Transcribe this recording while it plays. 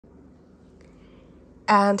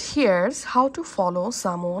And here's how to follow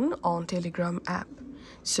someone on Telegram app.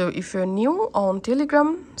 So if you're new on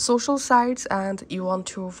Telegram social sites and you want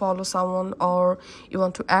to follow someone or you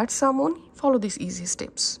want to add someone, follow these easy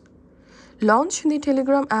steps. Launch the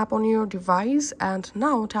Telegram app on your device and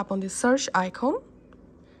now tap on the search icon.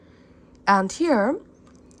 And here,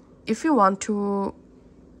 if you want to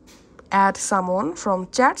add someone from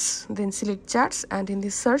chats, then select chats and in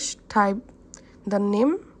the search type the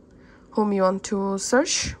name whom you want to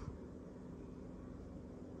search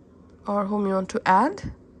or whom you want to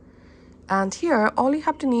add. And here all you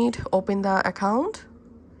have to need, open the account.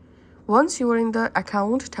 Once you are in the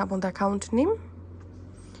account, tap on the account name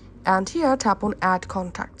and here tap on add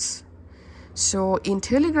contacts. So in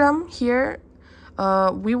Telegram here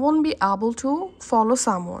we won't be able to follow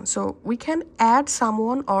someone, so we can add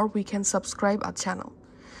someone or we can subscribe a channel.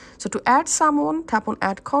 So to add someone, tap on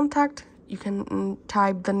add contact. You can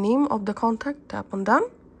type the name of the contact, tap on done,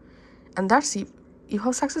 and that's it. You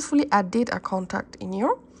have successfully added a contact in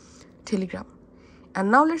your Telegram. And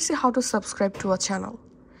now let's see how to subscribe to a channel.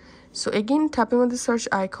 So again, tapping on the search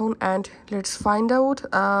icon and let's find out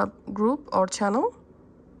a group or channel.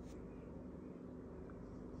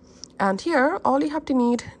 And here all you have to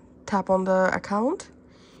need, tap on the account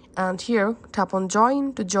and here tap on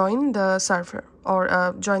join to join the server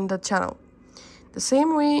or join the channel. The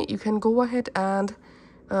same way you can go ahead and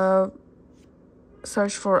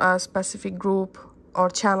search for a specific group or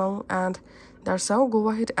channel, and that's how go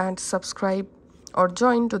ahead and subscribe or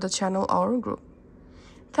join to the channel or group.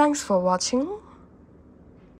 Thanks for watching.